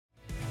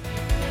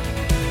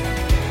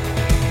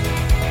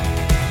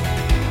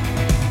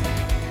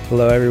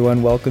Hello,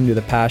 everyone. Welcome to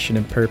the Passion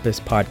and Purpose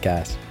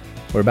podcast.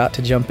 We're about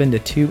to jump into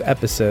 2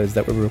 episodes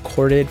that were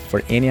recorded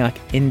for Antioch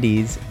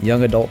Indy's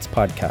Young Adults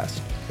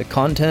podcast. The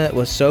content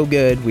was so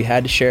good, we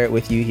had to share it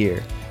with you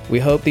here. We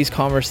hope these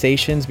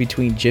conversations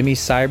between Jimmy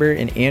Cyber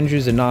and Andrew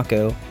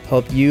Zanacco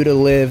help you to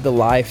live the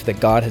life that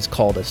God has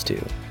called us to.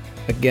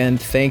 Again,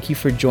 thank you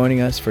for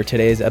joining us for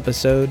today's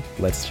episode.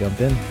 Let's jump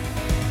in.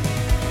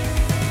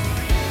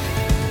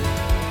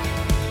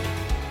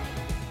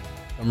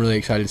 I'm really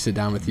excited to sit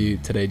down with you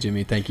today,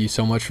 Jimmy. Thank you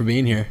so much for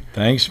being here.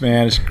 Thanks,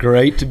 man. It's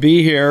great to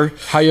be here.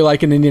 How you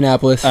liking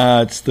Indianapolis?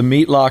 It's the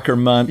Meat Locker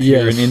month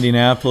here in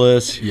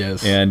Indianapolis.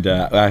 Yes. And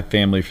I have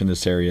family from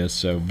this area,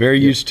 so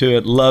very used to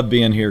it. Love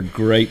being here.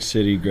 Great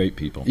city, great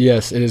people.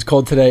 Yes, it is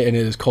cold today, and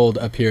it is cold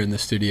up here in the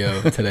studio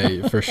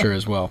today for sure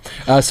as well.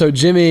 So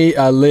Jimmy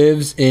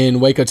lives in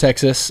Waco,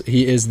 Texas.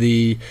 He is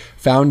the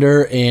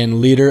founder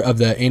and leader of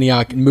the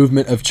Antioch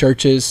movement of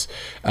churches.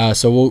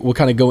 So we'll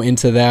kind of go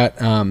into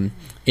that.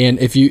 And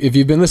if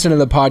you've been listening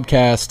to the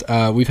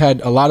podcast, we've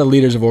had a lot of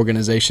leaders of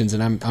organizations,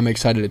 and I'm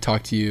excited to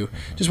talk to you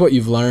just what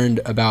you've learned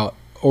about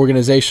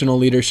organizational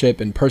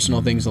leadership and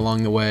personal things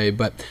along the way.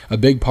 But a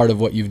big part of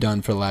what you've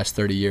done for the last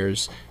 30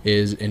 years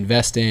is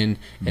invest in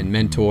and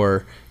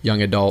mentor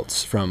young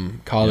adults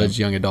from college,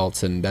 young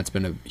adults, and that's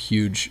been a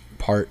huge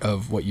part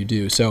of what you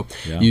do. So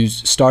you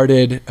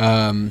started,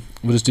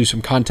 we'll just do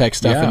some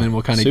context stuff and then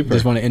we'll kind of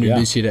just want to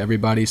introduce you to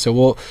everybody.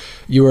 So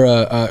you were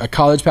a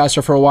college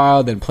pastor for a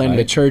while, then planted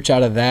a church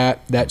out of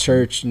that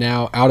church.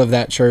 Now out of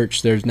that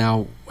church, there's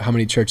now how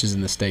many churches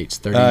in the States?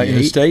 38? In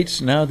the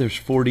States, now there's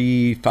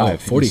 45. Oh,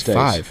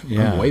 45.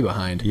 Yeah. I'm way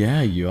behind.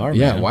 Yeah, you are,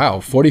 Yeah, man. wow.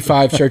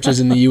 45 churches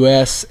in the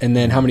U.S. And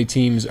then how many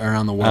teams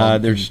around the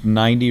world? There's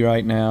 90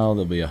 right now.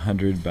 There'll be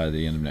 100 by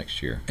the end of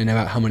next year. And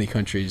about how many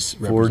countries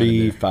represented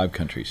there? 45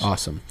 countries.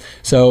 Awesome.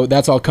 So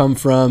that's all come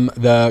from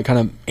the kind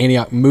of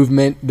Antioch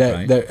movement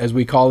that as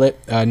we call it,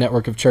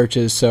 network of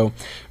churches. So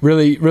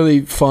really, really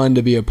fun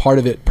to be a part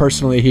of it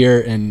personally here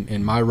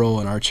in my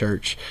role in our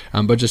church,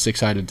 but just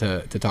excited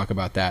to talk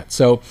about that.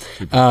 So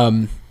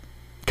kind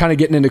of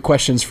getting into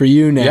questions for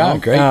you now. Yeah,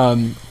 great. I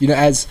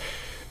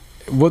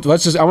want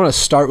to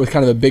start with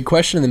kind of a big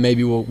question, and then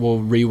maybe we'll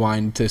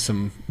rewind to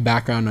some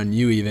background on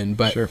you even.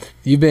 But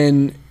you've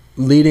been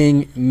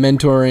leading,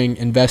 mentoring,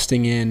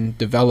 investing in,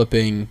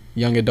 developing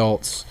young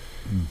adults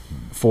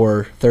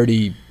for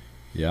 30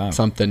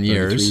 something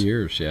years. 33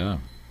 years, yeah.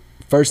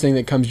 First thing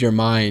that comes to your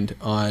mind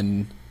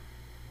on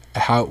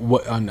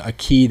on a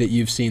key that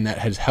you've seen that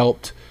has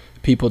helped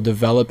people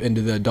develop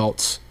into the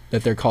adults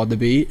that they're called to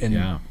be,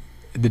 and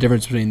the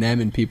difference between them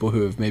and people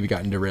who have maybe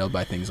gotten derailed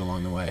by things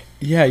along the way.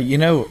 Yeah,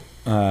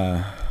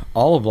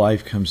 all of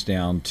life comes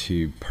down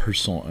to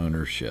personal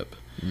ownership.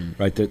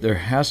 Right, there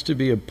has to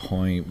be a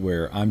point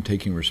where I'm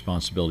taking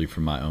responsibility for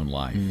my own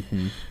life.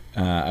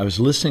 I was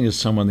listening to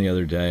someone the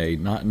other day,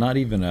 not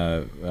even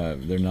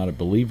they're not a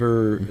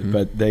believer,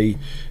 but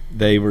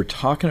they were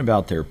talking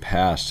about their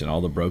past and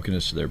all the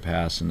brokenness of their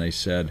past, and they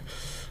said,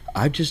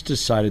 I've just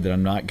decided that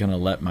I'm not going to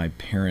let my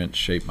parents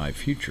shape my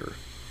future.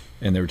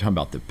 And they were talking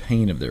about the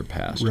pain of their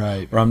past.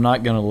 Right. Or I'm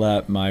not going to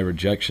let my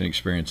rejection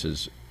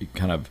experiences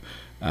kind of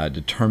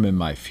determine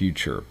my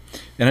future.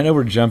 And I know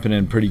we're jumping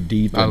in pretty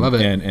deep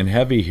and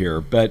heavy here,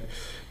 but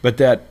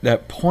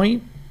that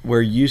point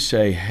where you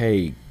say,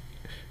 hey,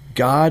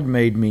 God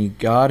made me,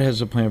 God has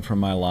a plan for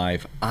my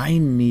life, I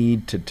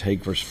need to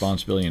take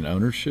responsibility and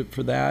ownership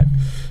for that,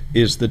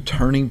 is the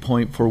turning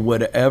point for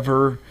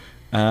whatever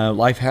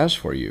life has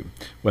for you.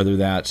 Whether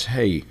that's,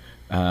 hey,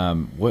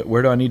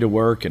 where do I need to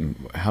work and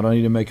how do I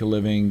need to make a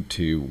living,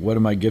 to what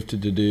am I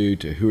gifted to do,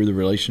 to who are the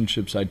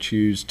relationships I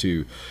choose,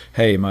 to,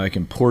 hey, am I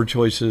making poor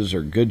choices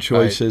or good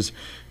choices?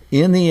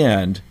 In the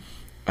end,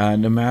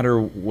 no matter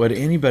what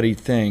anybody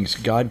thinks,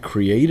 God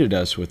created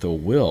us with a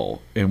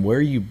will, and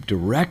where you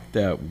direct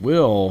that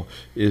will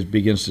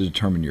begins to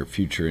determine your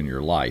future and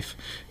your life.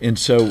 And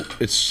so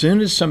as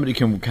soon as somebody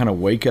can kind of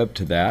wake up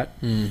to that,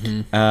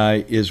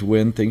 is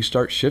when things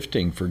start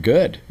shifting for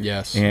good.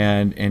 Yes.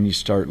 And you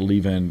start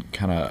leaving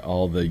kind of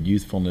all the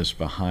youthfulness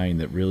behind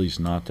that really is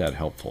not that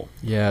helpful.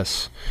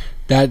 Yes.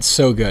 That's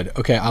so good.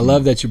 Okay, I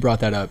love that you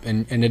brought that up,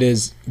 and it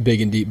is big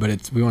and deep,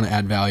 but we want to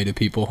add value to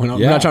people. We're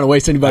not trying to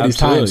waste anybody's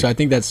time, so I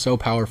think that's so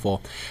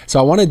powerful. So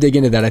I want to dig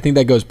into that. I think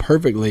that goes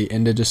perfectly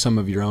into just some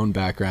of your own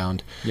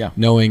background,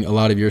 knowing a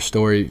lot of your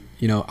story.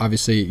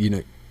 Obviously,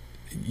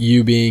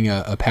 you being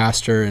a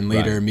pastor and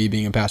leader, me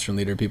being a pastor and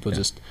leader, people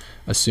just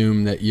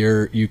assume that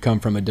you come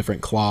from a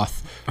different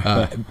cloth,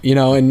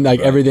 and like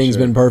everything's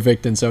been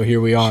perfect, and so here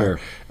we are.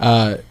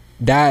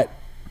 That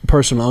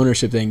personal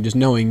ownership thing, just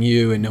knowing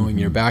you and knowing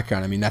your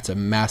background, I mean, that's a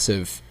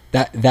massive,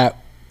 that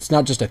it's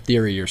not just a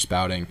theory you're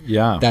spouting.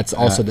 That's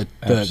also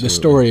the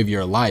story of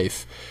your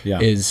life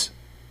is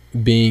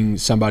being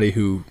somebody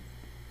who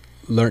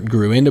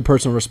grew into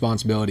personal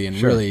responsibility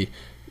and really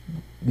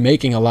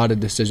making a lot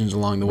of decisions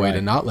along the way to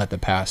not let the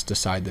past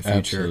decide the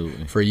future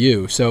for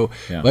you. So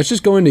let's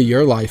just go into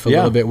your life a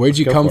little bit. Where'd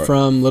you come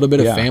from? A little bit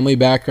of family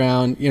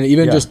background,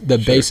 even just the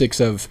basics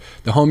of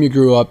the home you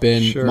grew up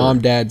in, mom,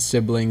 dad,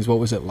 siblings. What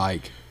was it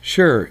like?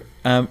 Sure.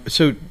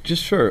 So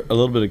just for a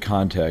little bit of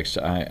context,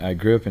 I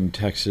grew up in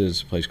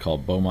Texas, a place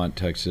called Beaumont,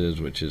 Texas,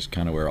 which is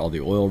kind of where all the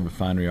oil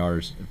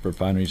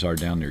refineries are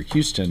down near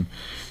Houston.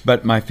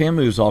 But my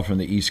family was all from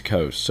the East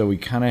Coast, so we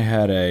kind of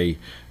had I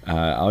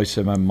always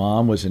said my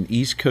mom was an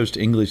East Coast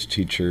English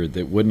teacher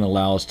that wouldn't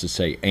allow us to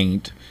say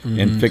ain't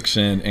and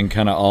fixin' and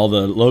kind of all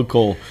the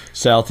local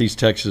Southeast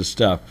Texas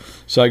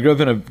stuff. So I grew up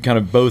in a kind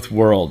of both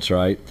worlds,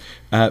 right?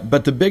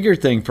 But the bigger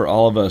thing for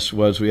all of us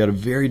was we had a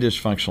very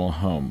dysfunctional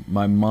home.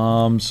 My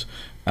mom's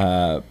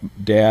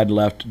dad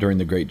left during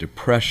the Great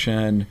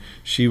Depression.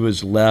 She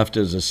was left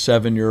as a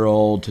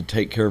 7-year-old to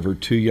take care of her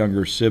 2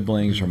 younger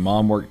siblings. Her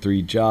mom worked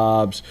 3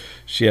 jobs.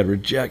 She had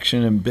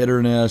rejection and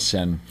bitterness,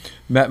 and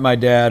met my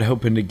dad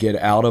hoping to get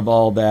out of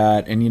all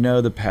that. And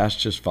the past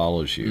just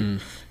follows you.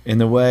 And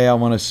the way I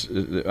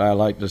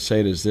like to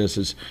say it is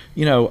this: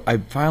 I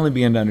finally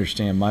began to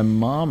understand my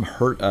mom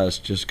hurt us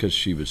just because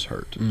she was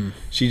hurt.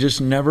 She just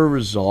never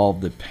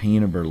resolved the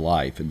pain of her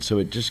life, and so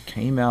it just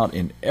came out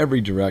in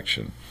every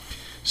direction.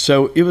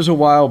 So it was a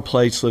wild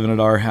place living at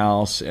our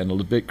house and a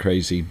little bit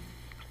crazy.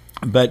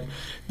 But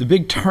the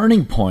big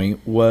turning point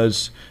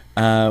was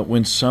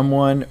when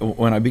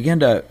I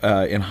began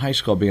to, in high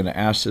school, I began to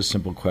ask this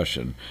simple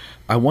question: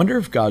 I wonder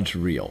if God's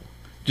real.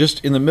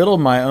 Just in the middle of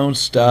my own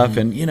stuff,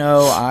 and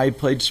I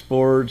played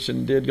sports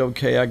and did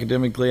okay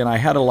academically, and I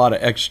had a lot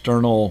of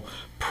external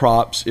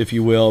props, if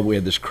you will. We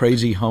had this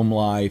crazy home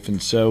life, and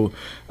so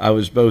I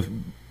was both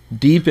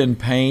deep in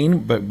pain,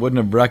 but wouldn't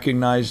have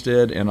recognized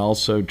it, and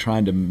also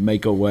trying to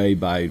make a way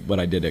by what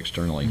I did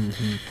externally.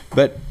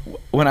 But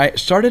when I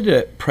started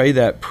to pray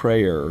that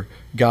prayer,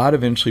 God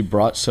eventually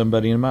brought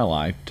somebody in my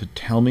life to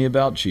tell me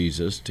about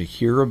Jesus, to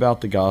hear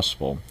about the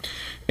gospel.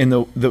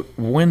 And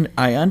when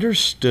I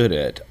understood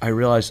it, I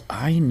realized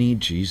I need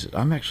Jesus.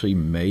 I'm actually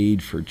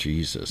made for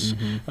Jesus.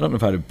 I don't know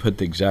if I'd have put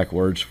the exact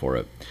words for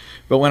it.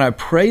 But when I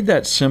prayed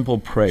that simple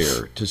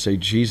prayer to say,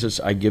 Jesus,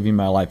 I give you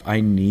my life.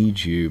 I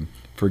need you.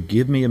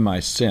 Forgive me of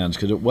my sins,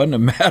 because it wasn't a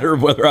matter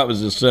of whether I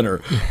was a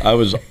sinner. I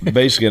was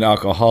basically an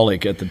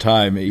alcoholic at the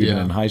time, even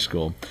in high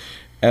school.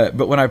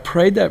 But when I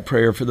prayed that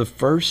prayer for the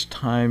first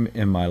time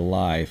in my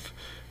life,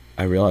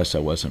 I realized I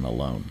wasn't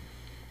alone.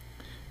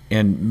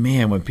 And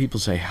man, when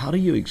people say, how do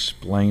you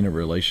explain a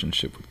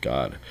relationship with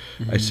God?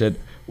 I said,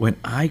 when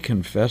I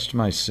confessed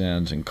my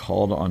sins and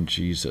called on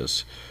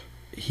Jesus,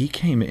 he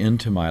came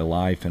into my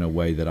life in a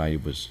way that I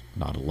was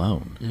not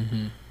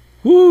alone.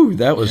 Woo,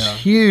 that was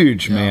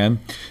huge, man.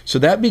 So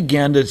that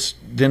began to,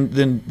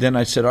 then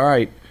I said, all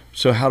right,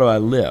 so how do I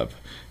live?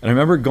 And I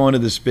remember going to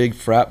this big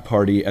frat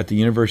party at the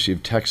University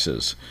of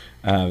Texas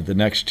the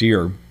next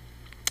year,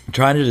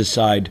 trying to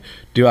decide,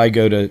 do I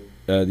go to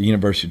the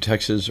University of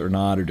Texas or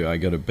not, or do I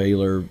go to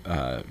Baylor,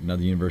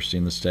 another university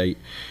in the state?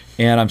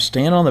 And I'm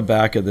standing on the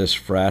back of this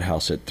frat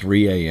house at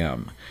 3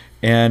 a.m.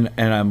 And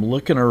I'm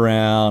looking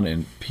around,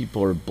 and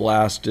people are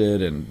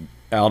blasted and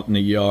out in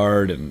the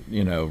yard and,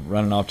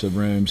 running off to the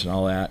rooms and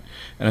all that.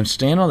 And I'm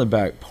standing on the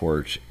back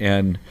porch,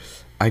 and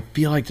I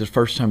feel like the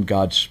first time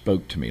God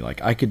spoke to me.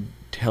 Like I could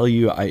tell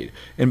you,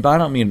 and I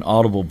don't mean an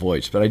audible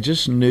voice, but I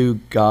just knew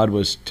God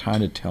was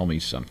trying to tell me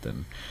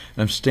something. And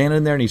I'm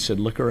standing there, and he said,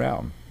 look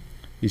around.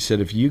 He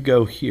said, if you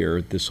go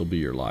here, this will be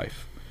your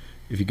life.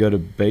 If you go to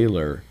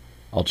Baylor,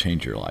 I'll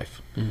change your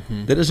life.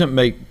 That doesn't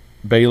make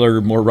Baylor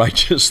more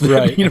righteous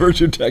than the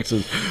University of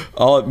Texas.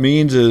 All it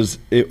means is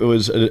it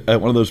was at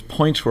one of those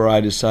points where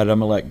I decided I'm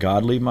going to let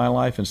God lead my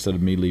life instead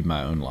of me lead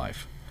my own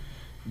life.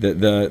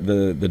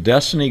 The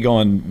destiny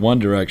going one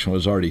direction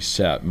was already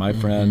set. My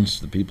friends,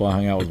 the people I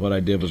hung out with, what I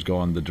did was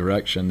going the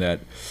direction that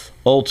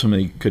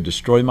ultimately could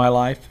destroy my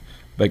life,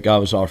 but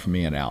God was offering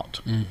me an out.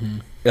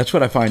 That's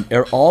what I find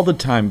all the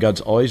time.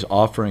 God's always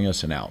offering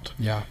us an out.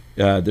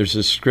 There's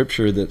this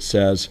scripture that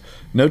says,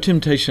 no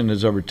temptation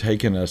has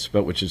overtaken us,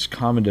 but which is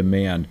common to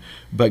man,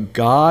 but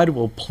God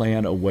will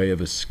plan a way of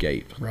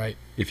escape.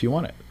 If you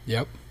want it.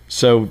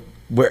 So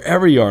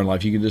wherever you are in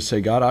life, you can just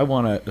say, God, I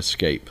want to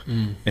escape.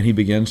 And he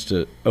begins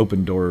to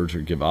open doors or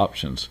give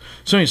options.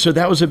 So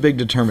that was a big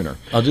determiner.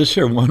 I'll just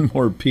share one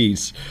more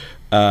piece,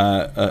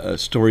 a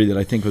story that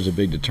I think was a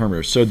big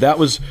determiner. So that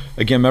was,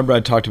 again, remember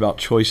I talked about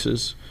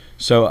choices.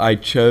 So I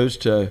chose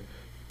to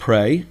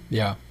pray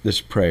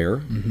this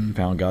prayer,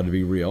 found God to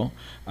be real.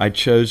 I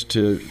chose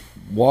to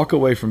walk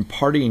away from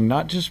partying,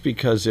 not just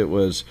because it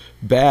was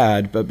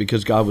bad, but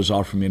because God was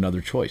offering me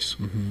another choice.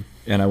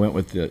 And I went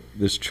with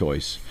this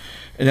choice.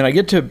 And then I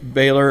get to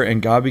Baylor,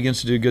 and God begins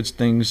to do good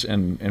things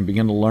and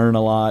begin to learn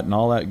a lot and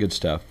all that good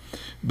stuff.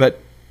 But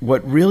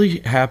what really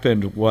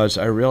happened was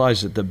I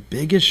realized that the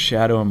biggest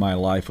shadow in my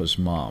life was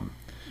Mom.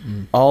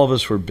 All of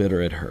us were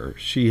bitter at her.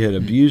 She had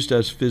abused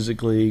us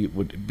physically,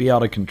 would be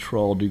out of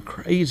control, do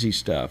crazy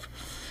stuff.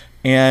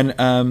 And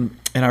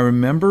I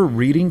remember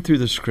reading through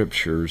the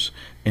scriptures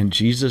and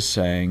Jesus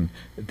saying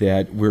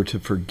that we're to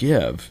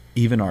forgive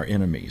even our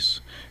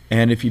enemies.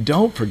 And if you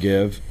don't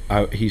forgive,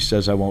 he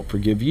says, I won't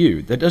forgive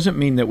you. That doesn't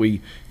mean that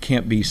we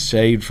can't be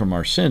saved from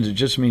our sins. It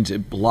just means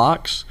it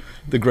blocks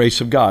the grace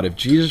of God. If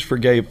Jesus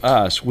forgave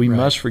us, we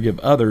must forgive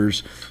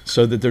others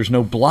so that there's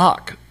no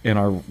block in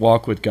our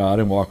walk with God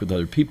and walk with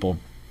other people.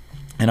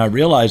 And I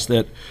realized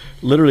that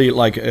literally,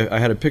 like, I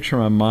had a picture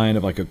in my mind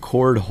of like a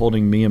cord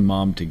holding me and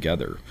Mom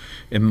together.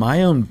 And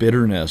my own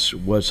bitterness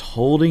was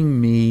holding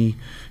me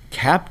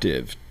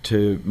captive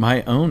to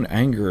my own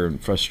anger and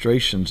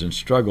frustrations and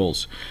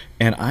struggles.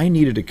 And I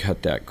needed to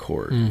cut that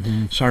cord.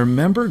 Mm-hmm. So I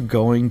remember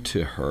going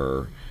to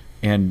her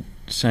and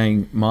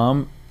saying,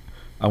 Mom,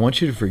 I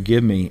want you to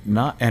forgive me.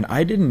 And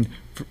I didn't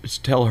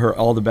tell her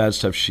all the bad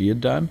stuff she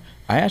had done.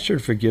 I asked her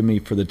to forgive me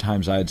for the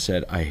times I had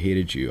said, I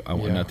hated you. I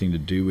want nothing to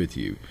do with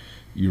you.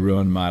 You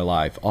ruined my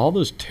life. All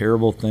those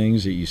terrible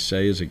things that you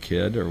say as a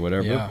kid or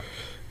whatever. Yeah.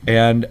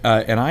 And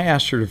I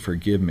asked her to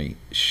forgive me.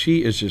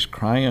 She is just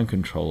crying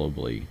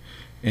uncontrollably.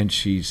 And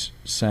she's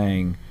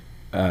saying,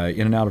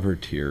 in and out of her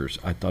tears,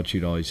 I thought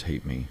you'd always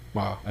hate me.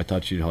 Wow. I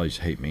thought you'd always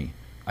hate me.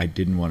 I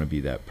didn't want to be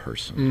that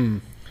person.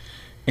 Mm.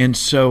 And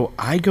so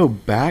I go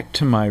back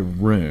to my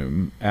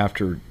room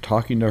after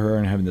talking to her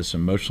and having this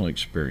emotional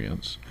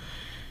experience.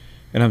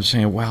 And I'm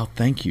saying, wow,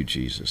 thank you,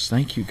 Jesus.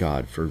 Thank you,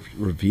 God, for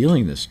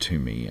revealing this to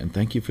me. And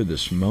thank you for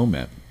this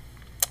moment.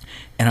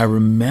 And I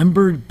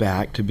remembered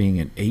back to being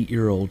an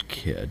 8-year-old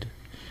kid.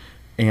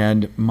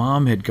 And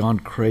Mom had gone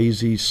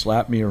crazy,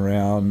 slapped me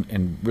around,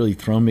 and really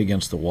thrown me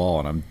against the wall.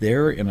 And I'm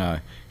there in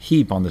a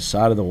heap on the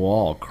side of the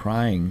wall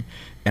crying.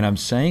 And I'm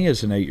saying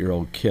as an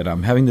 8-year-old kid,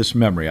 I'm having this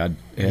memory.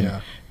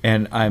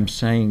 And I'm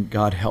saying,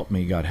 God, help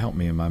me, God, help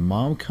me. And my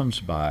mom comes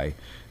by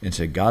and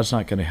said, God's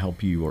not going to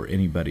help you or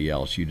anybody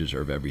else. You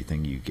deserve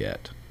everything you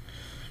get.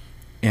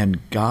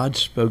 And God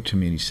spoke to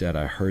me and he said,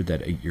 I heard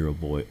that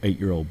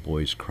 8-year-old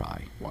boy's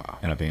cry. Wow.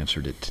 And I've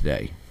answered it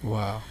today.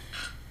 Wow.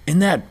 Isn't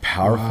that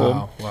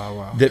powerful?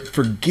 Wow. That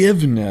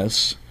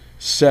forgiveness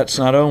sets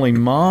not only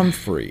Mom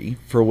free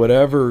for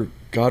whatever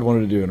God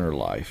wanted to do in her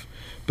life,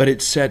 but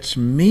it sets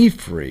me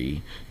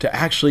free to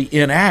actually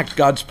enact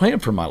God's plan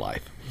for my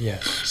life.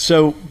 Yes.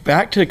 So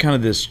back to kind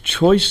of this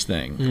choice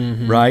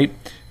thing, right?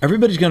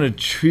 Everybody's going to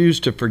choose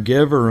to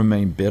forgive or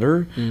remain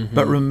bitter,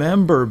 but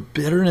remember,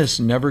 bitterness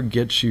never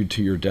gets you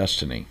to your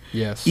destiny.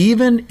 Yes.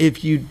 Even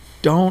if you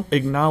don't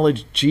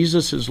acknowledge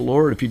Jesus as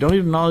Lord, if you don't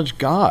even acknowledge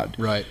God.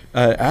 Right.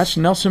 Ask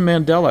Nelson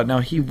Mandela. Now,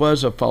 he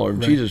was a follower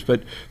of Jesus,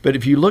 but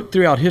if you look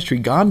throughout history,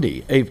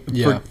 Gandhi,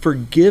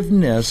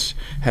 forgiveness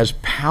has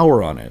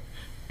power on it,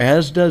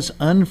 as does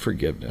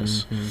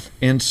unforgiveness.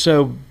 And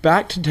so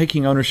back to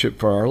taking ownership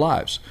for our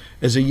lives.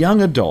 As a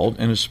young adult,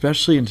 and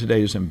especially in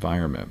today's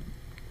environment,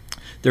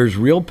 there's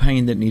real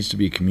pain that needs to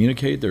be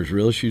communicated. There's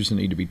real issues that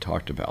need to be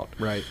talked about.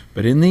 Right.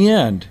 But in the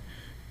end,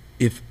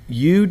 if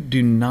you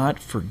do not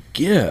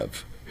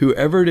forgive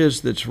whoever it is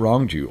that's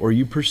wronged you or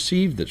you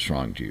perceive that's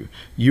wronged you,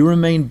 you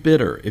remain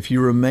bitter. If you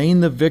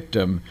remain the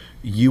victim,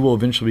 you will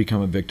eventually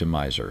become a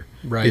victimizer.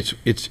 Right.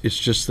 It's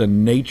just the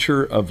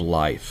nature of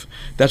life.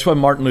 That's why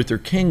Martin Luther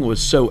King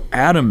was so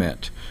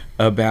adamant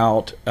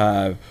about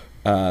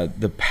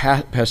the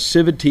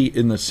passivity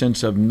in the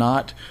sense of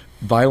not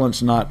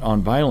violence, not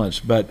on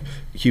violence, but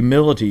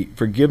humility,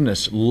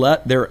 forgiveness.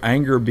 Let their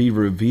anger be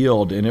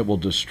revealed, and it will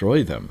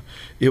destroy them.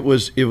 It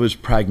was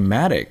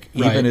pragmatic,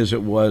 even as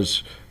it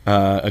was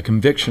a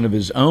conviction of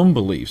his own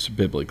beliefs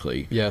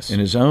biblically, yes,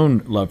 and his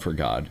own love for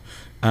God.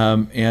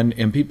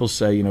 And people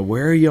say,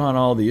 where are you on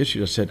all the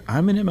issues? I said,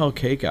 I'm an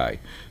MLK guy,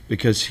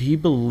 because he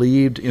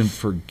believed in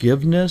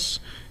forgiveness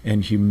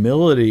and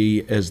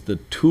humility as the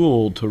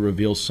tool to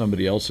reveal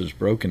somebody else's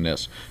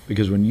brokenness.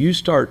 Because when you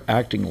start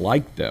acting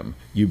like them,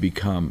 you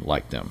become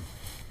like them.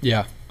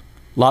 Yeah.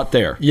 Lot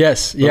there.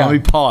 Yes. But let me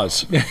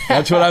pause.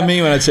 That's what I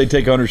mean when I say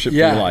take ownership for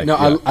your life.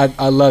 No,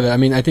 I love it. I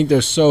mean, I think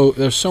there's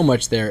so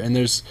much there, and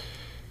there's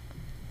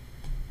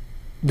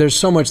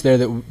so much there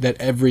that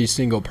every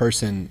single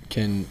person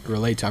can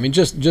relate to. I mean,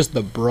 just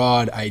the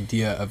broad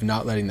idea of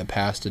not letting the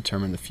past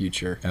determine the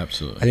future.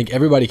 Absolutely. I think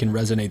everybody can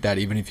resonate that,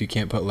 even if you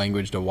can't put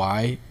language to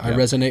why I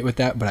resonate with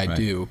that, but I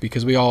do,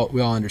 because we all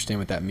understand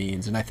what that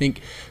means. And I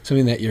think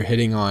something that you're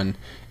hitting on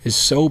is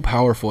so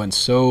powerful and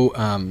so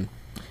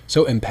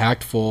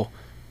impactful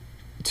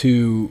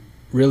to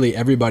really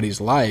everybody's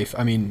life.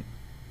 I mean,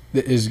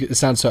 it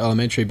sounds so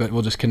elementary, but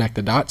we'll just connect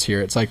the dots here.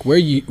 It's like where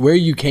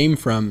you came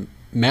from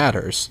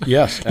matters.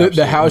 Yes,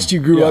 the house you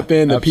grew up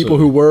in, the people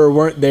who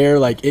weren't there,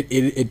 like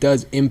it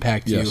does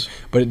impact you,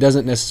 but it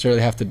doesn't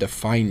necessarily have to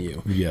define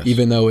you. Yes.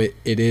 Even though it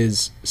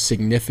is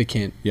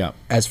significant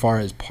as far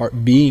as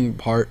being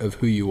part of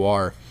who you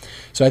are.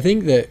 So I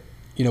think that,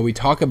 we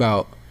talk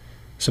about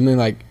something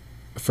like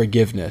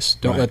forgiveness.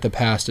 Don't let the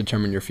past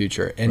determine your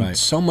future. And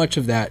so much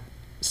of that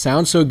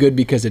sounds so good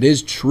because it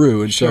is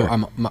true. And so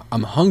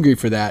I'm hungry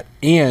for that.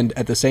 And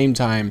at the same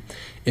time,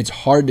 it's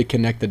hard to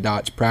connect the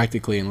dots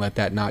practically and let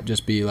that not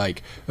just be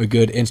like a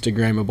good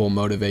Instagrammable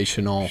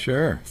motivational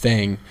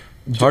thing.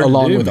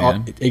 along with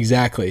all,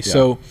 exactly. Yeah.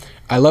 So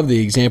I love the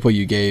example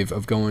you gave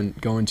of going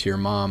to your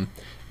mom,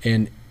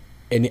 and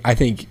I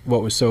think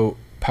what was so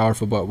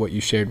powerful about what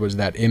you shared was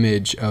that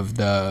image of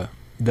the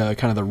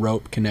kind of the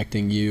rope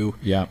connecting you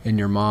and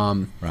your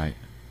mom. Right.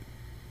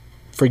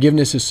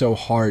 Forgiveness is so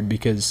hard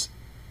because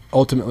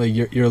ultimately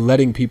you're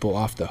letting people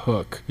off the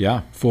hook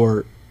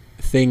for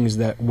things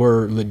that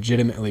were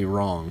legitimately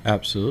wrong.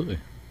 Absolutely.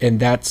 And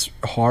that's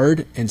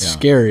hard and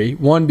scary.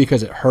 One,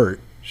 because it hurt.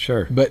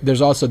 Sure. But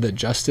there's also the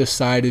justice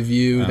side of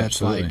you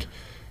that's like,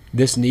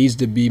 this needs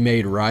to be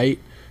made right.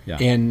 Yeah.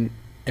 And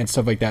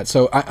stuff like that.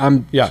 So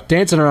I'm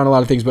dancing around a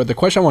lot of things, but the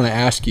question I want to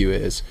ask you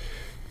is,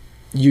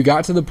 you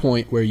got to the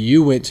point where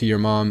you went to your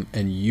mom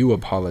and you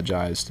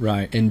apologized,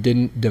 right, and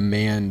didn't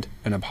demand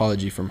an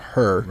apology from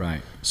her.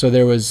 Right. So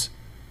there was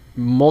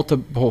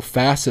multiple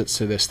facets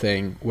to this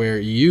thing where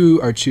you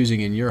are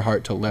choosing in your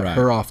heart to let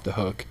her off the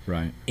hook.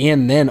 Right.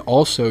 And then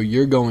also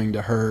you're going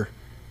to her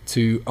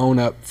to own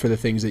up for the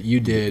things that you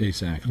did,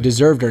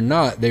 deserved or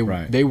not. They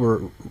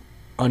were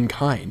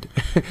unkind.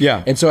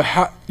 Yeah. And so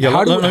how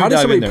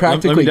does somebody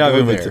practically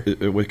go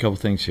there? With a couple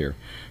things here.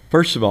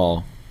 First of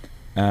all,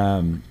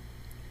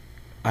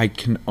 I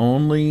can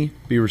only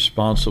be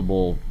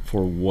responsible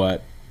for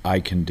what I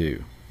can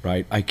do,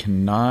 right? I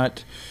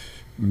cannot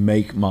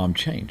make mom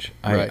change.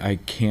 I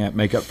can't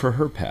make up for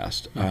her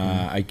past.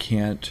 I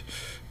can't,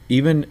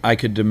 even I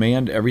could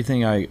demand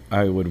everything I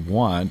would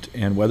want,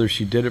 and whether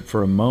she did it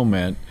for a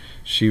moment,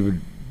 she would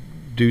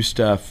do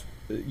stuff,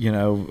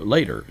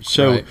 later.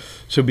 So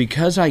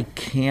because I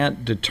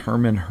can't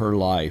determine her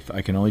life,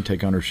 I can only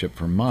take ownership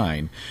for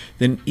mine,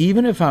 then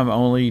even if I'm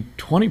only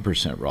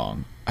 20%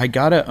 wrong, I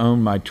got to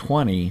own my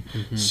 20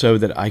 so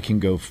that I can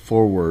go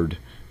forward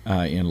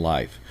in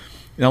life.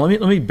 Now, let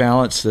me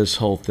balance this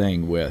whole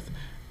thing with,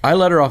 I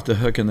let her off the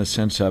hook in the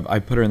sense of I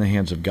put her in the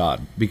hands of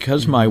God,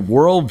 because my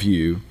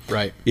worldview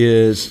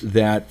is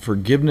that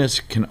forgiveness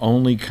can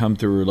only come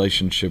through a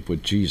relationship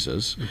with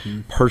Jesus,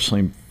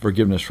 personally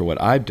forgiveness for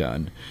what I've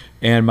done.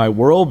 And my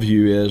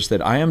worldview is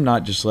that I am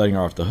not just letting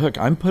her off the hook.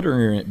 I'm putting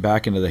her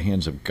back into the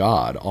hands of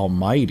God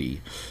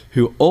Almighty,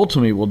 who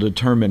ultimately will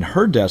determine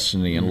her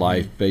destiny in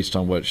life based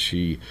on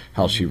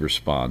how she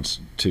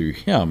responds to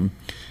Him.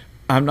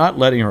 I'm not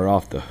letting her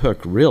off the hook,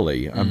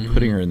 really. I'm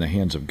putting her in the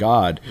hands of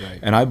God,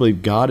 and I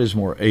believe God is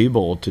more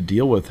able to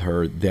deal with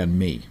her than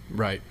me.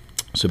 Right.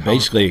 So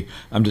basically,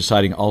 I'm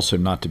deciding also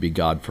not to be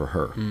God for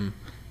her.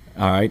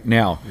 All right.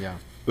 Now. Yeah.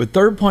 The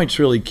third point's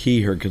really key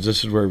here, because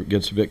this is where it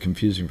gets a bit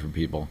confusing for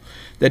people.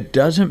 That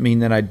doesn't mean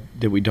that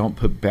we don't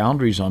put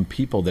boundaries on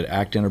people that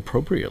act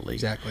inappropriately.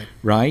 Exactly.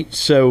 Right?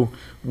 So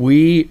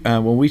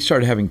when we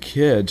started having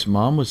kids,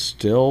 mom was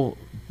still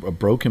a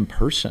broken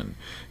person.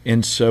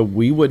 And so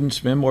we wouldn't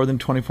spend more than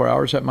 24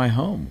 hours at my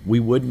home.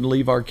 We wouldn't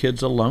leave our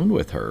kids alone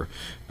with her.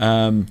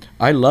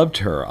 I loved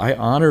her. I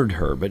honored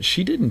her. But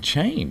she didn't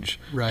change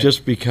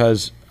just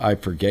because I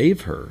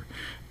forgave her.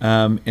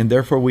 And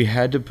therefore, we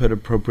had to put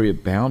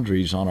appropriate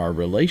boundaries on our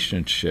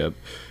relationship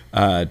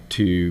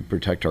to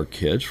protect our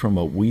kids from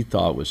what we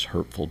thought was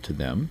hurtful to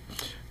them.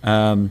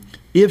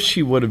 If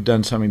she would have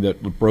done something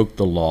that broke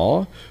the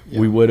law,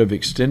 we would have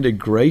extended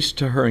grace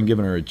to her and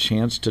given her a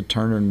chance to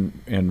turn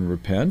and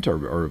repent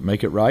or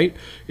make it right.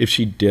 If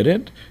she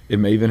didn't, we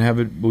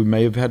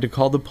may have had to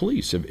call the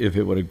police if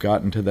it would have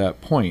gotten to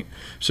that point.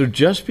 So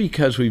just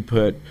because we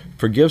put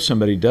forgive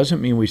somebody doesn't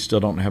mean we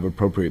still don't have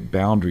appropriate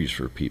boundaries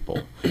for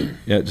people.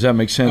 Does that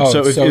make sense?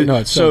 If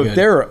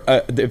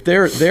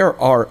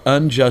there are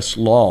unjust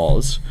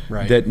laws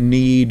that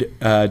need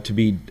to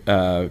be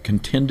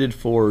contended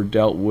for,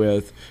 dealt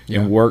with,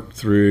 and worked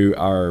through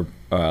our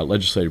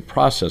legislative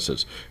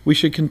processes, we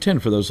should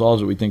contend for those laws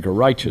that we think are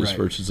righteous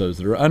versus those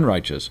that are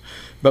unrighteous.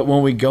 But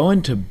when we go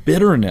into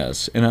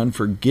bitterness and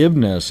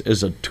unforgiveness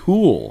as a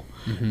tool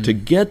to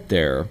get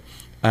there,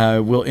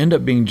 we'll end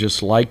up being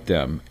just like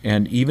them.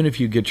 And even if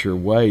you get your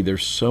way,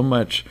 there's so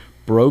much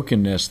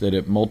brokenness that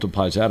it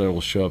multiplies out,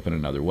 it'll show up in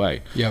another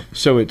way.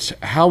 So it's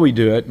how we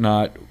do it,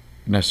 not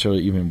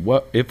necessarily even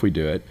what if we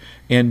do it.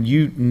 And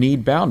you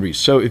need boundaries.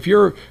 So if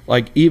you're I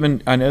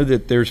know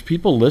that there's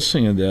people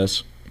listening to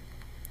this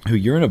who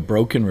you're in a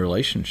broken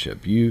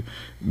relationship. You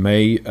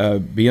may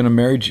be in a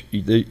marriage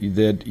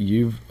that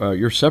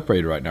you're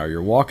separated right now, or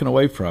you're walking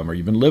away from, or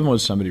you've been living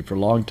with somebody for a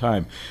long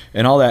time,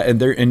 and all that,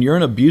 and you're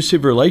in an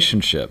abusive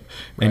relationship,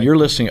 and you're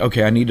listening.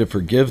 Okay, I need to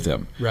forgive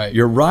them.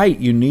 You're right.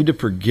 You need to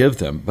forgive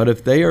them, but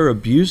if they are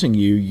abusing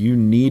you, you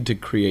need to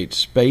create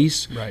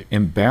space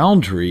and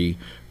boundary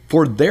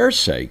for their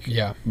sake.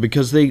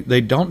 Because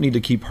they don't need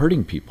to keep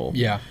hurting people.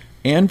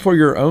 And for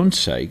your own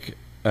sake.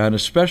 And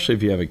especially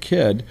if you have a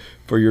kid,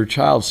 for your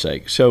child's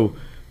sake. So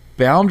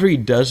boundary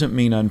doesn't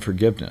mean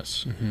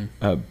unforgiveness.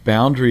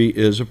 Boundary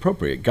is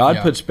appropriate. God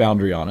puts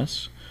boundary on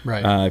us.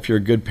 If you're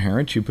a good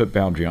parent, you put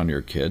boundary on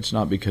your kids,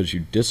 not because you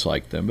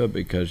dislike them, but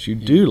because you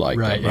do like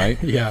them,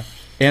 right?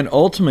 And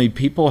ultimately,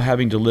 people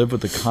having to live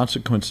with the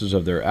consequences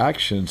of their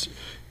actions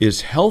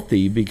is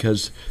healthy,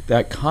 because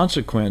that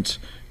consequence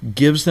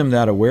gives them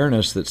that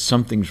awareness that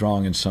something's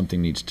wrong and something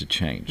needs to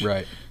change.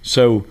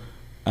 So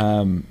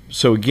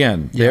So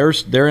again,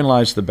 therein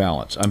lies the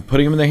balance. I'm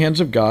putting them in the hands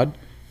of God.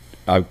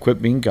 I've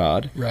quit being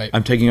God. Right.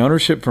 I'm taking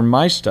ownership for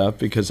my stuff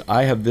because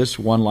I have this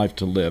one life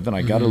to live, and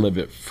I got to live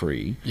it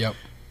free. Yep.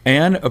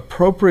 And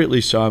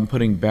appropriately so, I'm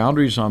putting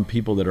boundaries on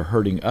people that are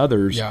hurting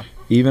others,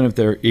 even if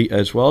they're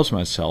as well as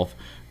myself,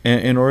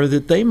 in order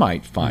that they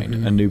might find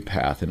a new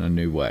path and a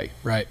new way.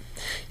 Right.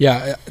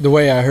 Yeah. The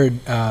way I heard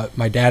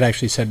my dad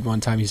actually said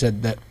one time, he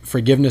said that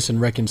forgiveness and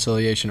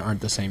reconciliation aren't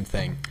the same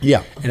thing.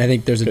 Yeah. And I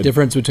think there's a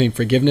difference between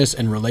forgiveness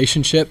and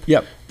relationship.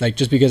 Yep. Like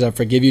just because I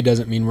forgive you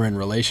doesn't mean we're in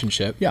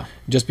relationship. Yeah.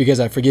 Just because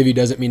I forgive you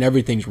doesn't mean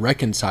everything's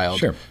reconciled.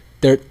 Sure.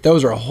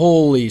 Those are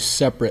wholly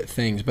separate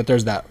things, but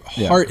there's that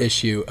heart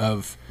issue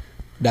of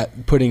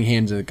that putting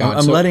hands of God.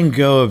 I'm letting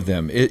go of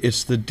them.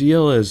 It's the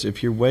deal is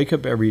if you wake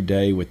up every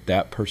day with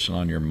that person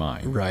on your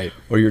mind, right,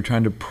 or you're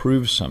trying to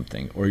prove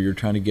something, or you're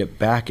trying to get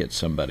back at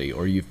somebody,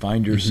 or you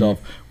find yourself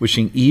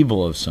wishing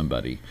evil of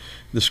somebody,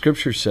 the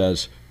scripture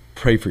says,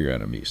 pray for your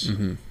enemies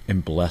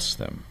and bless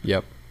them.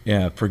 Yep.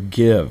 Yeah,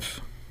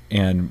 forgive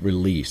and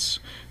release.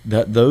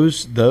 That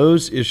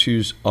those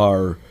issues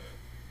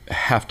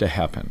have to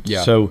happen.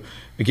 Yeah. So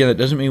again, that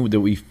doesn't mean that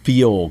we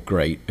feel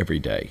great every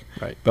day,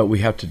 right? But we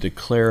have to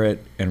declare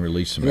it and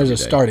release them. There's every a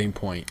day. Starting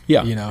point.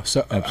 Yeah.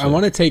 So absolutely. I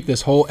want to take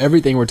this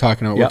everything we're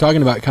talking about. We're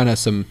talking about kind of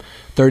some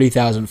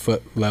 30,000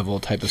 foot level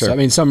type of stuff. I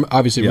mean, some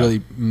obviously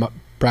really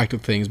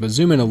practical things, but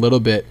zoom in a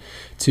little bit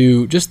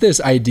to just this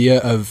idea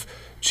of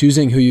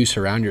choosing who you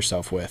surround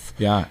yourself with.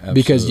 Yeah, absolutely.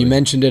 Because you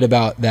mentioned it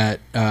about that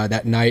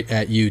night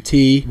at UT.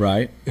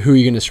 Right. Who are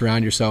you going to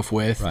surround yourself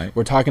with? Right.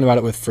 We're talking about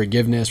it with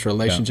forgiveness,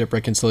 relationship,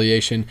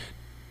 reconciliation,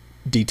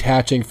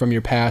 detaching from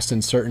your past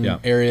in certain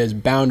areas,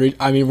 boundaries.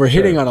 I mean, we're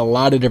hitting on a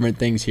lot of different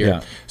things here.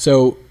 Yeah.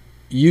 So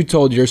you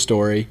told your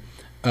story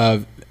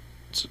of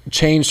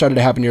change started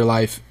to happen in your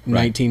life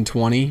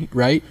 1920,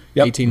 right?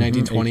 Yep. 18,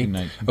 19, 20. 18,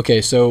 19.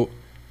 Okay, so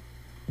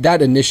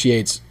that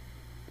initiates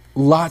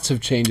lots of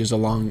changes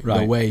along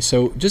the way.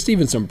 So just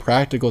even some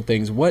practical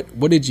things. How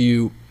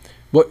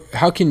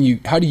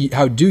do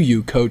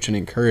you coach and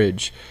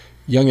encourage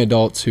young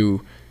adults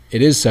who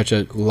it is such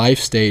a life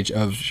stage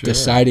of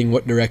deciding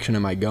what direction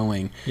am I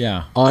going?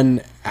 Yeah.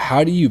 On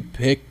how do you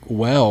pick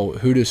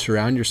who to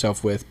surround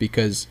yourself with?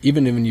 Because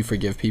even when you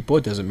forgive people,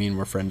 it doesn't mean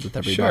we're friends with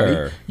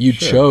everybody. You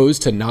chose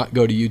to not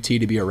go to UT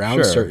to be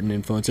around certain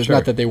influences.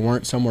 Not that they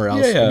weren't somewhere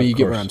else. I mean, you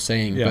get what I'm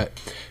saying. Yeah. But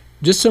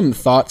just some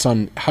thoughts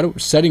on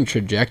setting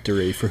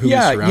trajectory for who we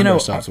surround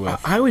ourselves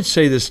with. I would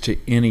say this to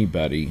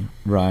anybody,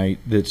 right,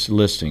 that's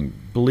listening,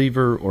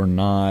 believer or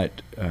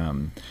not,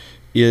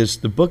 is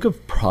the book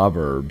of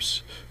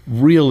Proverbs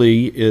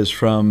really is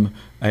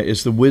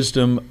is the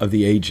wisdom of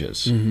the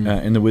ages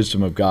and the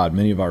wisdom of God.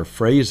 Many of our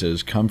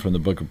phrases come from the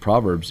book of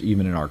Proverbs,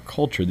 even in our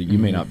culture, that you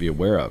may not be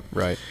aware of.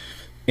 Right.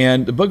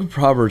 And the book of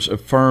Proverbs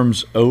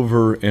affirms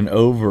over and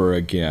over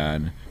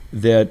again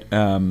that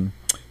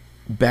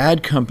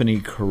bad company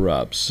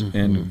corrupts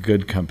and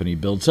good company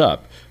builds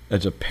up.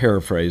 That's a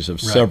paraphrase of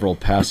several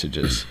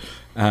passages.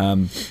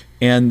 And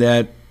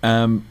that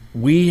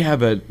we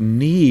have a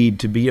need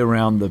to be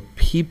around the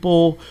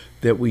people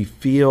that we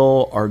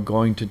feel are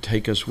going to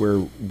take us where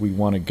we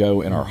want to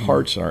go in our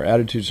hearts and our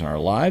attitudes and our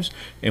lives,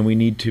 and we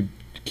need to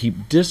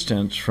keep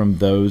distance from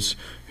those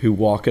who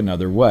walk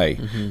another way.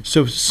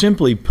 So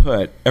simply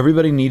put,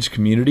 everybody needs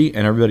community,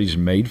 and everybody's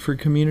made for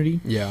community.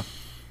 Yeah.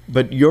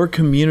 But your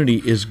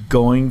community is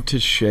going to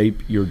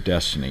shape your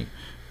destiny.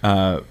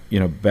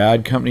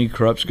 Bad company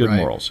corrupts good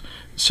morals.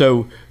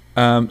 So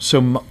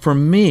for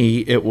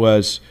me,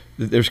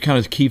 there's kind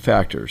of key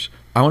factors.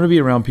 I want to be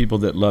around people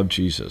that love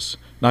Jesus,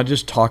 not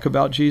just talk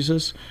about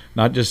Jesus,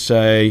 not just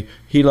say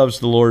he loves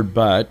the Lord,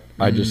 but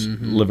I just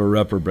live a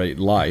reprobate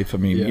life. I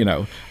mean, I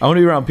want to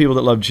be around people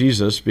that love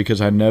Jesus because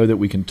I know that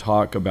we can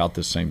talk about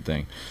the same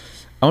thing.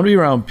 I want to be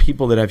around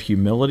people that have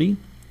humility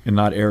and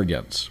not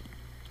arrogance.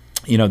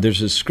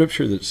 There's a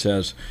scripture that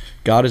says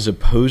God is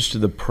opposed to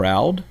the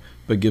proud,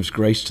 but gives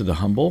grace to the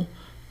humble.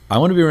 I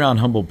want to be around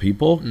humble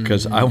people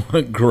because I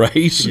want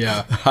grace.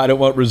 Yeah. I don't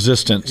want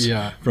resistance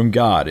from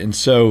God. And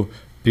so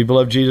people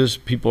love Jesus,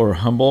 people are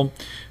humble,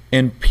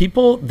 and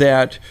people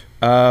that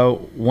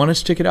want to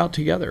stick it out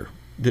together,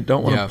 that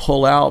don't want to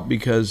pull out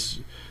because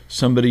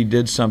somebody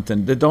did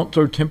something, that don't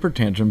throw temper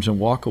tantrums and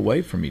walk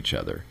away from each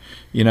other.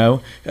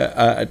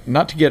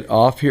 Not to get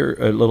off here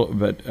a little,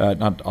 but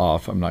not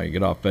off, I'm not going to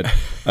get off, but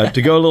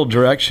to go a little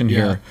direction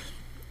here.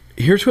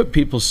 Here's what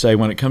people say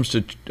when it comes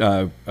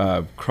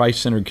to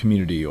Christ-centered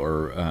community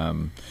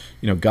or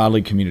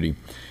godly community.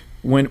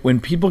 When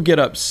people get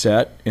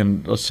upset,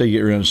 and let's say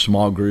you're in a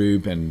small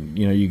group and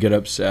you get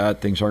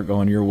upset, things aren't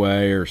going your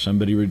way, or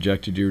somebody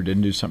rejected you or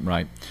didn't do something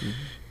right,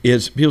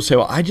 is people say,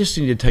 well, I just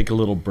need to take a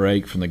little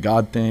break from the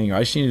God thing, or I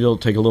just need to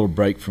take a little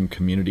break from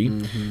community.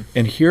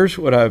 And here's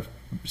what I've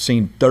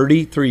seen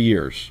 33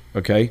 years,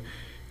 okay?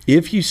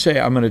 If you say,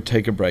 I'm going to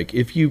take a break,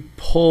 if you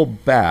pull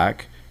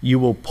back, you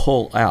will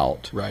pull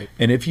out. Right.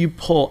 And if you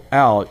pull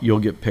out, you'll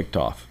get picked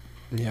off.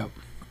 Yep.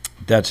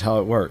 That's how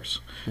it works,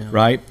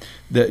 right?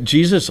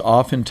 Jesus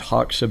often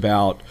talks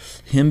about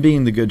him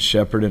being the good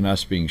shepherd and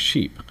us being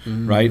sheep,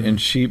 right? And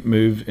sheep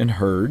move in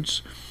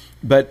herds.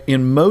 But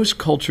in most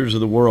cultures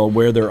of the world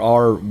where there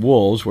are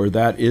wolves, where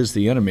that is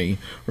the enemy,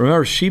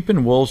 remember, sheep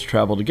and wolves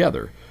travel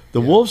together.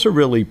 The wolves are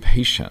really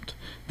patient.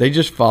 They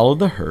just follow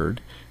the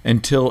herd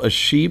until a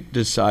sheep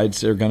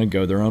decides they're going to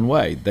go their own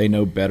way. They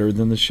know better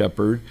than the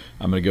shepherd.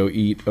 I'm going to go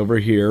eat over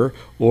here,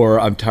 or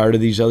I'm tired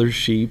of these other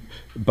sheep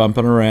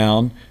bumping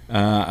around.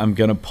 I'm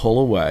going to pull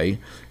away.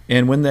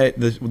 And when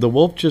the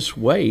wolf just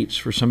waits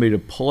for somebody to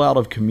pull out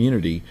of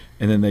community,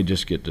 and then they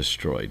just get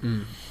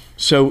destroyed.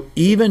 So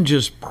even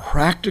just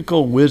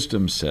practical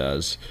wisdom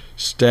says,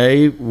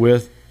 stay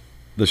with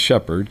the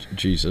shepherd,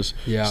 Jesus.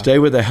 Stay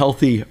with a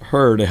healthy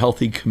herd, a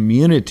healthy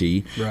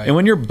community. And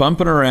when you're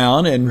bumping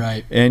around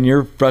and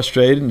you're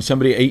frustrated and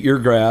somebody ate your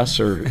grass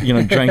or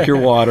drank your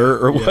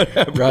water or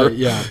whatever,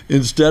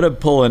 instead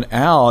of pulling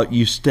out,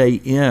 you stay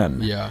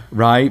in.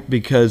 Right?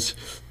 Because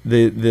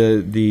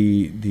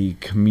the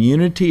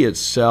community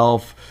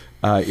itself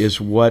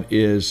is what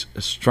is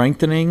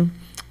strengthening.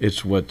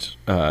 It's what's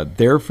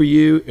there for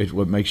you. It's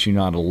what makes you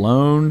not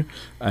alone.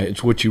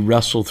 It's what you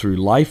wrestle through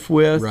life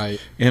with.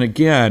 And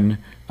again,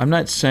 I'm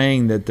not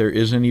saying that there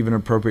isn't even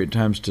appropriate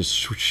times to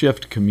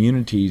shift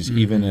communities,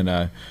 even in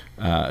a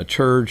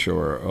church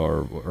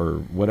or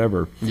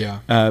whatever.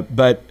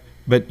 But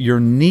your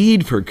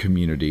need for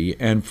community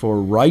and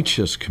for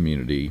righteous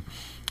community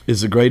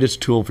is the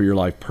greatest tool for your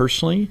life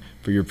personally,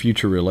 for your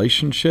future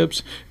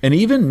relationships, and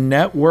even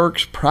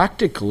networks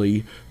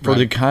practically for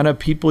the kind of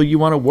people you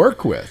want to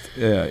work with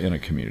in a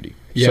community.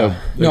 So,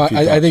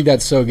 I think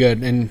that's so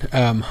good. And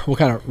we'll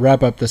kind of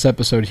wrap up this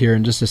episode here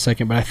in just a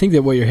second, but I think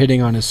that what you're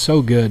hitting on is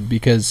so good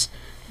because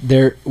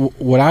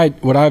what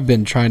I've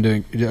been trying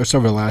to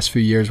over the last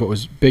few years, what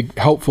was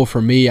helpful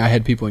for me, I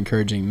had people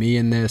encouraging me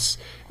in this,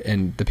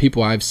 and the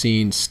people I've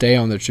seen stay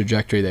on the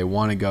trajectory they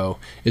want to go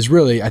is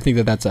really, I think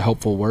that's a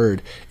helpful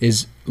word,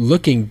 is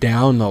looking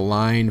down the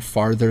line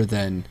farther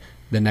than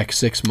the next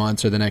 6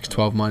 months or the next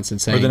 12 months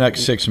and saying, or the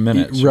next 6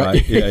 minutes,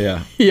 right?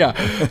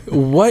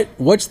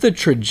 What's the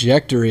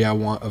trajectory I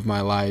want of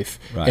my life?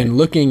 And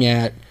looking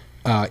at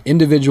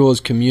individuals,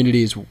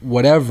 communities,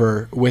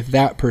 whatever, with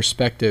that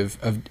perspective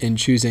in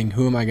choosing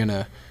who am I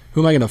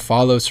gonna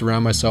follow,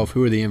 surround myself,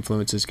 who are the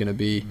influences going to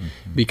be,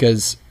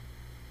 because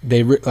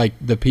they like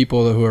the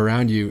people who are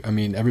around you. I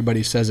mean,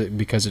 everybody says it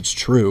because it's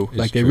true.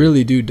 They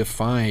really do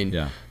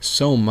define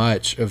so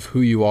much of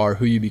who you are,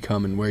 who you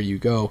become, and where you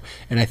go.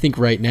 And I think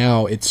right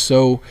now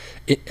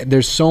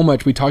there's so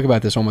much. We talk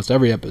about this almost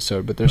every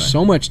episode, but there's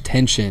so much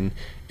tension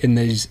in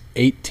these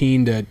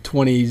 18 to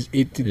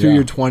 20s, through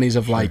your 20s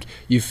of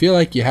you feel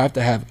like you have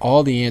to have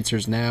all the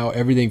answers now,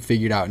 everything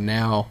figured out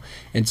now,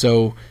 and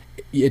so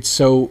it's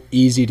so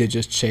easy to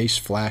just chase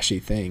flashy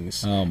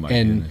things. Oh my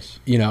goodness.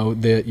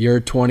 You're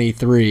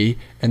 23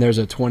 and there's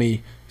a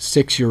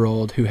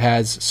 26-year-old who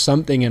has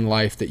something in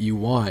life that you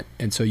want,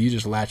 and so you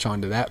just latch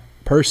onto that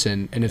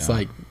person, and it's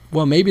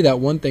well, maybe that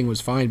one thing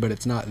was fine, but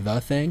it's not the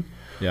thing.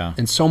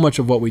 And so much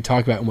of what we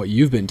talk about and what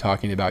you've been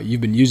talking about,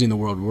 you've been using the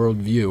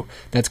worldview.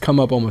 That's come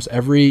up almost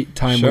every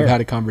time we've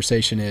had a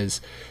conversation, is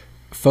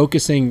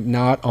focusing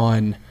not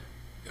on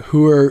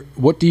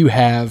what do you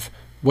have,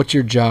 what's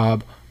your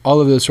job, all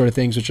of those sort of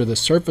things, which are the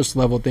surface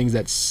level things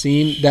that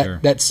seem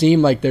that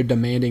seem like they're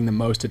demanding the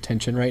most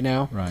attention right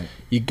now.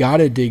 You got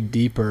to dig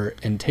deeper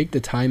and take the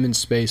time and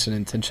space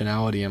and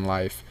intentionality in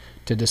life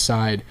to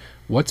decide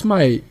what's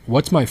my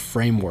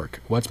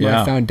framework, what's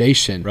my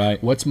foundation,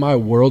 what's my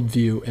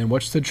worldview, and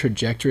what's the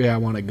trajectory I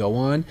want to go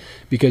on,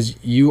 because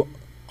you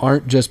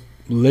aren't just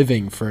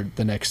living for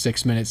the next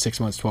 6 minutes, 6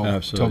 months,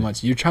 12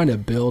 months. You're trying to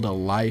build a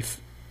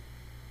life,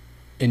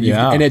 and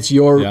it's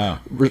your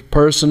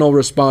personal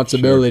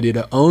responsibility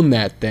to own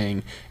that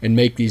thing and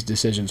make these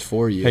decisions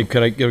for you. Hey,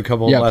 could I give a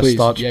couple last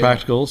thoughts,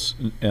 practicals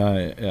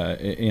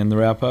in the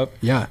wrap up?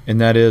 And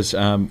that is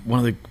one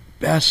of the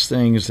best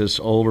things this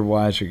older,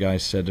 wiser guy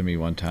said to me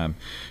one time.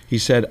 He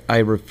said, I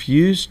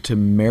refuse to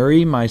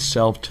marry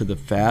myself to the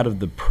fads of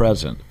the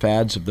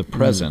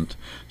present,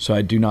 so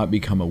I do not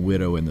become a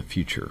widow in the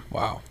future.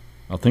 Wow.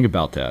 I'll think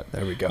about that.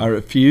 There we go. I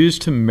refuse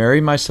to marry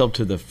myself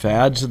to the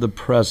fads of the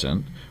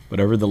present,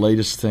 whatever the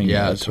latest thing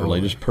is or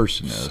latest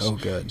person is,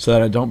 so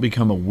that I don't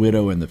become a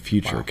widow in the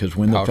future. Because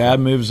when the fad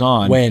moves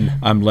on,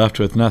 I'm left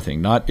with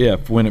nothing. Not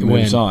if, when it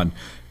moves on.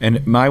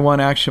 And my one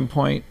action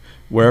point,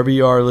 wherever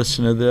you are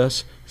listening to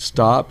this,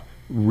 stop,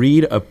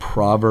 read a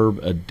proverb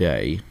a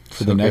day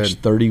for the next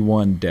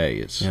 31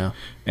 days.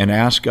 And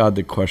ask God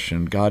the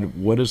question, God,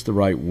 what is the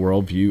right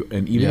worldview?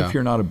 And even if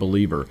you're not a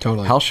believer,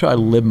 how should I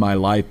live my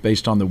life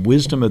based on the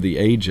wisdom of the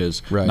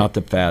ages, not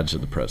the fads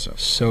of the present?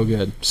 So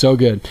good. So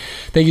good.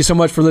 Thank you so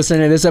much for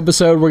listening to this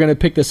episode. We're going to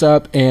pick this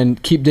up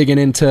and keep digging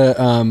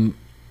into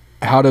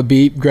how to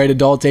be great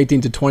adults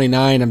 18 to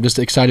 29. I'm just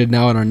excited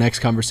now in our next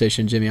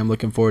conversation, Jimmy. I'm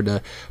looking forward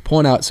to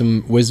pulling out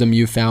some wisdom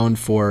you found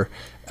for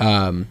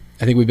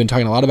I think we've been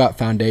talking a lot about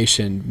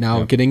foundation.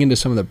 Now getting into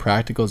some of the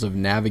practicals of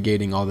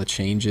navigating all the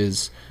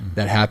changes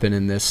that happen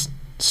in this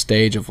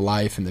stage of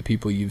life and the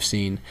people you've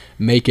seen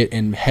make it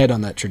and head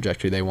on that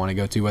trajectory they want to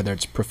go to, whether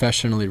it's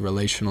professionally,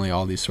 relationally,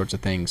 all these sorts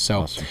of things.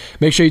 So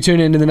make sure you tune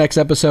into the next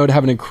episode.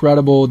 Have an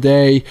incredible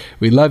day.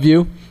 We love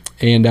you,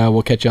 and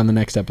we'll catch you on the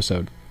next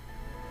episode.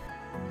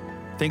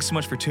 Thanks so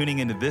much for tuning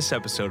into this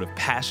episode of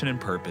Passion and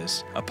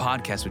Purpose, a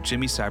podcast with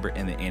Jimmy Seibert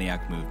and the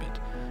Antioch Movement.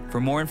 For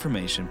more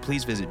information,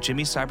 please visit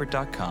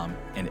jimmyseibert.com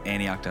and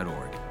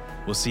antioch.org.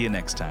 We'll see you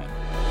next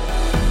time.